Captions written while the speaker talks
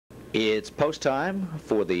It's post time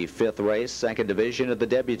for the fifth race, second division of the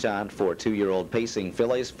Debutante for two-year-old pacing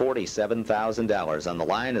fillies. $47,000 on the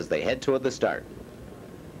line as they head toward the start.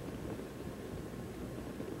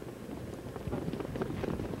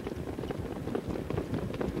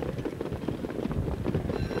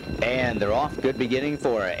 And they're off. Good beginning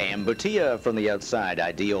for AMBOOTIA from the outside.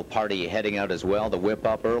 Ideal Party heading out as well. The whip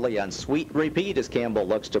up early on Sweet Repeat as Campbell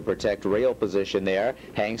looks to protect rail position there.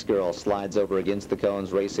 Hank's Girl slides over against the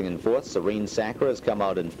cones, racing in fourth. Serene Sacra has come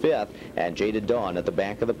out in fifth. And Jaded Dawn at the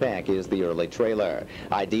back of the pack is the early trailer.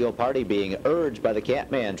 Ideal Party being urged by the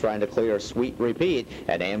Catman, trying to clear Sweet Repeat.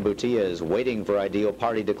 And AMBOOTIA is waiting for Ideal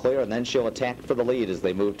Party to clear, and then she'll attack for the lead as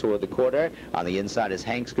they move toward the quarter. On the inside is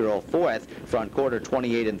Hank's Girl fourth. Front quarter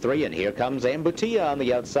 28-3. And here comes AMBOOTIA on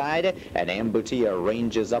the outside, and AMBOOTIA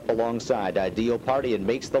ranges up alongside Ideal Party and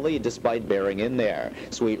makes the lead despite bearing in there.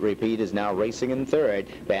 Sweet Repeat is now racing in third.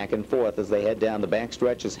 Back and forth as they head down the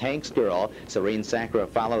backstretch is Hank's Girl. Serene Sacra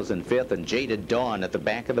follows in fifth, and Jaded Dawn at the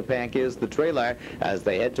back of the pack is the trailer as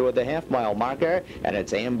they head toward the half-mile marker, and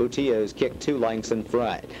it's AMBOOTIA who's kicked 2 lengths in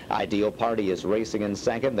front. Ideal Party is racing in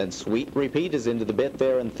second, then Sweet Repeat is into the bit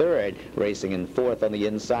there in third. Racing in fourth on the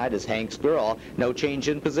inside is Hank's Girl. No change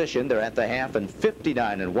in position. They're at the half and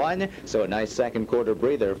 59-1, so a nice second quarter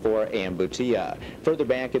breather for AMBOOTIA. Further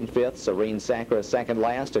back in fifth, Serene Sacra second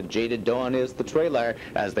last, and Jaded Dawn is the trailer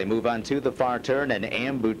as they move on to the far turn, and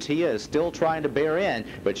AMBOOTIA is still trying to bear in,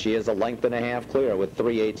 but she is a length and a half clear with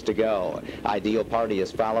 3/8 to go. Ideal Party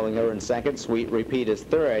is following her in second. Sweet Repeat is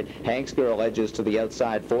third. Hank's Girl edges to the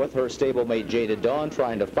outside fourth. Her stablemate Jaded Dawn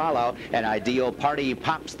trying to follow, and Ideal Party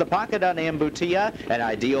pops the pocket on AMBOOTIA, and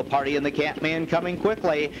Ideal Party and the Catman coming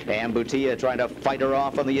quickly. AMBOOTIA trying to fight her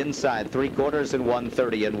off on the inside. 3/4 and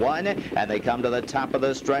 1:30-1, and they come to the top of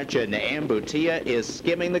the stretch, and AMBOOTIA is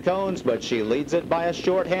skimming the cones, but she leads it by a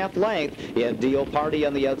short half length. Ideal Party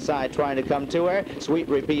on the outside trying to come to her. Sweet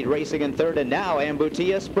Repeat racing in third, and now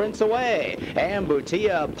AMBOOTIA sprints away.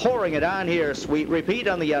 AMBOOTIA pouring it on here. Sweet Repeat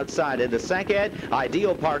on the outside into second.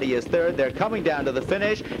 Ideal Party is third. They're coming down to the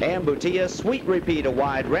finish. AMBOOTIA, Sweet Repeat a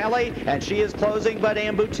wide rally, and she is closing, but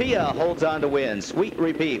AMBOOTIA holds on to win. Sweet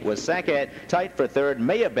Repeat was second. Tight for third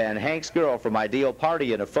may have been Hank's Girl from Ideal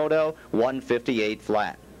Party in a photo, 158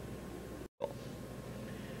 flat.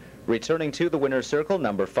 Returning to the winner's circle,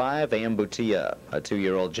 number 5, AMBOOTIA, a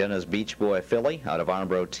 2-year-old Jenna's Beach Boy filly out of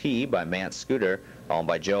Armbro T by Matt Scooter, owned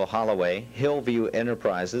by Joe Holloway, Hillview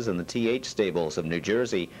Enterprises, and the TH Stables of New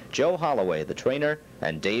Jersey. Joe Holloway, the trainer,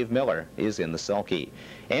 and Dave Miller is in the sulky.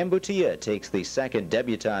 AMBOOTIA takes the second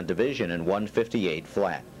debutante division in 158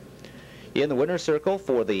 flat. In the winner's circle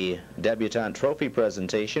for the Debutante Trophy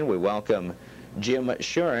presentation, we welcome Jim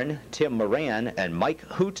Shuren, Tim Moran, and Mike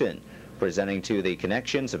Hooton, presenting to the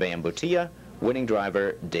connections of AMBOOTIA, winning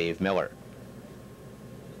driver Dave Miller.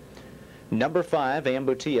 Number 5,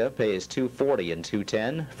 AMBOOTIA, pays $240 and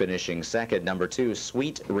 $210. Finishing second, number 2,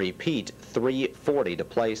 Sweet Repeat, $340 to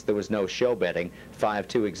place. There was no show betting.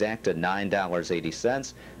 5-2 exacta,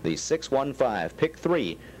 $9.80. The 615 pick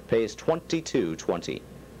 3 pays $22.20.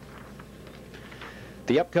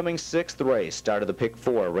 The upcoming 6th race, start of the pick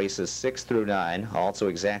 4, races 6 through 9,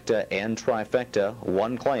 also exacta and trifecta.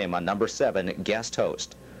 1 claim on number 7, Guest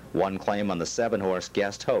Host. 1 claim on the 7-horse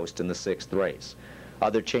Guest Host in the 6th race.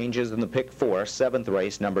 Other changes in the pick 4, 7th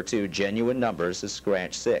race, number 2, Genuine Numbers is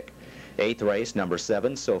scratch sick. 8th race, number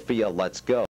 7, Sophia Let's Go.